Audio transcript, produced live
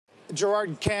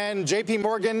Gerard, can J.P.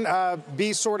 Morgan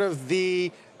be sort of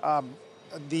the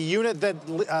unit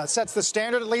that sets the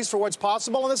standard, at least, for what's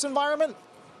possible in this environment?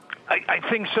 I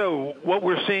think so. What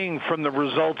we're seeing from the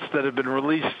results that have been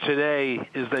released today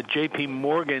is that J.P.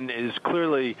 Morgan is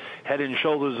clearly head and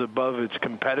shoulders above its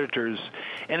competitors.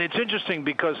 And it's interesting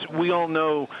because we all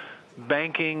know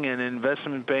banking and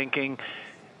investment banking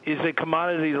is a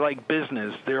commodity-like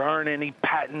business. There aren't any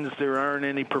patents, there aren't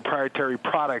any proprietary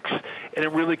products, and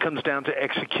it really comes down to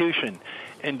execution.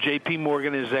 And J.P.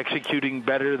 Morgan is executing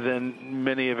better than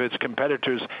many of its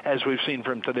competitors, as we've seen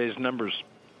from today's numbers.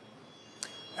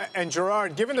 And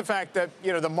Gerard, given the fact that,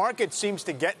 the market seems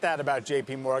to get that about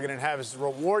J.P. Morgan and has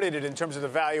rewarded it in terms of the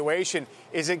valuation,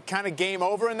 is it kind of game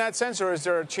over in that sense, or is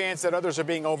there a chance that others are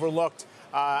being overlooked,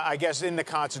 I guess, in the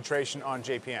concentration on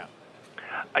JPM?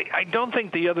 I don't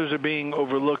think the others are being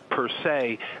overlooked per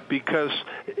se, because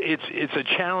it's a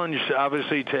challenge,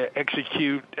 obviously, to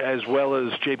execute as well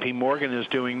as J.P. Morgan is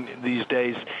doing these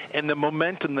days, and the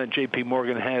momentum that J.P.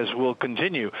 Morgan has will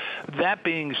continue. That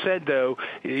being said, though,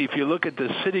 if you look at the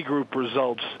Citigroup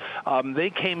results, they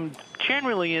came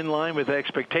generally in line with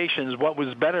expectations. What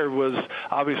was better was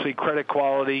obviously credit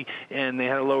quality, and they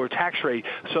had a lower tax rate.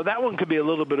 So that one could be a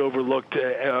little bit overlooked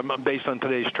based on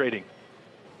today's trading.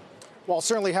 Well, it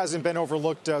certainly hasn't been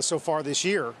overlooked so far this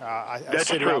year.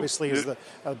 Citi obviously is the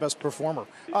best performer.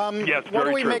 Yes, what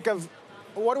do we true. make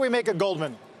of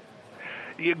Goldman?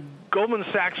 Goldman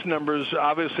Sachs numbers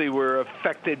obviously were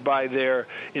affected by their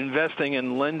investing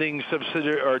and lending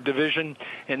subsidiary or division,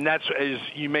 and that's, as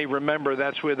you may remember,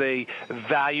 that's where they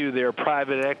value their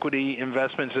private equity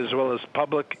investments as well as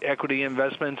public equity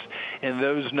investments, and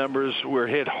those numbers were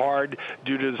hit hard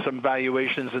due to some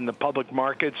valuations in the public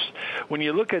markets. When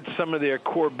you look at some of their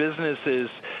core businesses,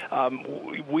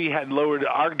 we had lowered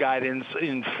our guidance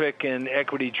in FICC and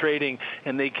equity trading,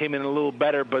 and they came in a little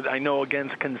better, but I know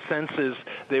against consensus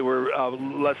they were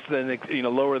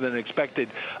lower than expected.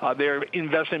 Their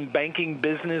investment banking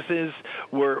businesses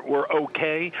were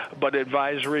okay, but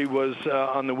advisory was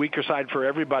on the weaker side for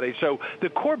everybody. So the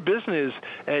core business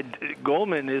at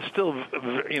Goldman is still,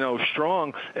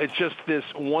 strong. It's just this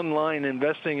one line,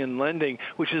 investing and lending,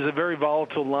 which is a very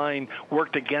volatile line,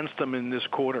 worked against them in this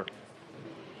quarter.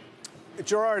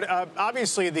 Gerard,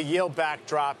 obviously the yield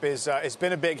backdrop has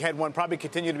been a big headwind, probably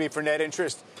continue to be for net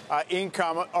interest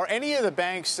income. Are any of the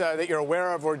banks that you're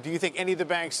aware of, or do you think any of the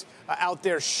banks out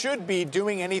there should be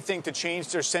doing anything to change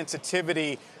their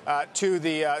sensitivity to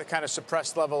the kind of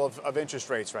suppressed level of interest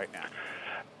rates right now?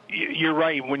 You're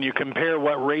right. When you compare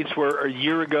what rates were a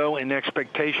year ago and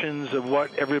expectations of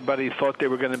what everybody thought they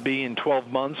were going to be in 12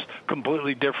 months,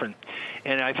 completely different.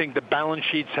 And I think the balance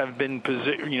sheets have been,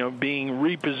 being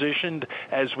repositioned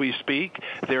as we speak.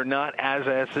 They're not as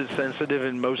asset sensitive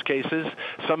in most cases.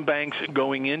 Some banks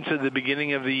going into the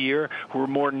beginning of the year were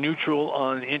more neutral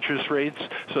on interest rates,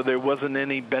 so there wasn't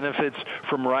any benefits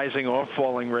from rising or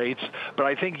falling rates. But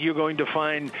I think you're going to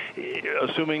find,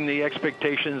 assuming the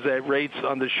expectations that rates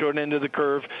on the short end of the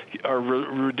curve are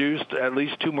reduced at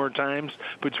least 2 more times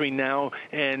between now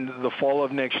and the fall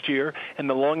of next year, and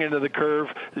the long end of the curve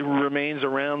remains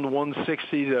around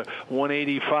 160 to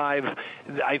 185.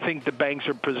 I think the banks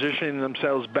are positioning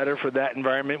themselves better for that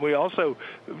environment. We also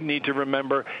need to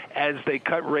remember, as they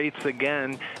cut rates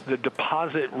again, the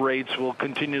deposit rates will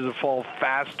continue to fall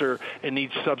faster in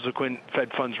each subsequent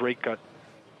Fed funds rate cut.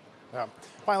 Yeah.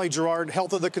 Finally, Gerard,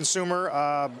 health of the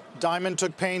consumer. Diamond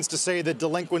took pains to say that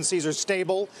delinquencies are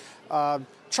stable.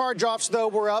 Charge-offs, though,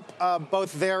 were up,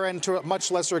 both there and to a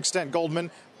much lesser extent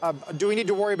Goldman. Do we need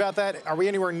to worry about that? Are we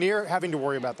anywhere near having to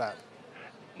worry about that?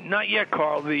 Not yet,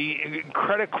 Carl. The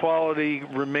credit quality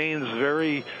remains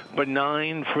very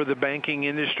benign for the banking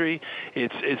industry.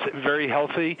 It's very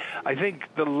healthy. I think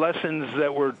the lessons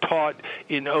that were taught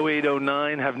in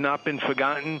 08-09 have not been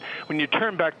forgotten. When you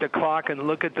turn back the clock and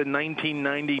look at the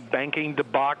 1990 banking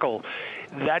debacle,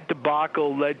 that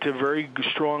debacle led to very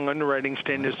strong underwriting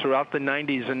standards throughout the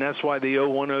 90s, and that's why the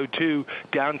 01-02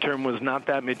 downturn was not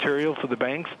that material for the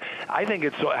banks. I think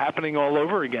it's happening all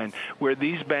over again, where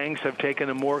these banks have taken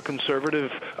a more conservative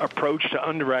approach to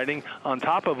underwriting. On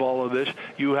top of all of this,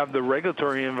 you have the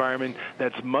regulatory environment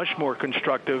that's much more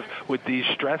constructive with these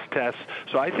stress tests.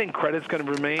 So I think credit's going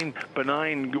to remain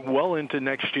benign well into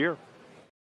next year.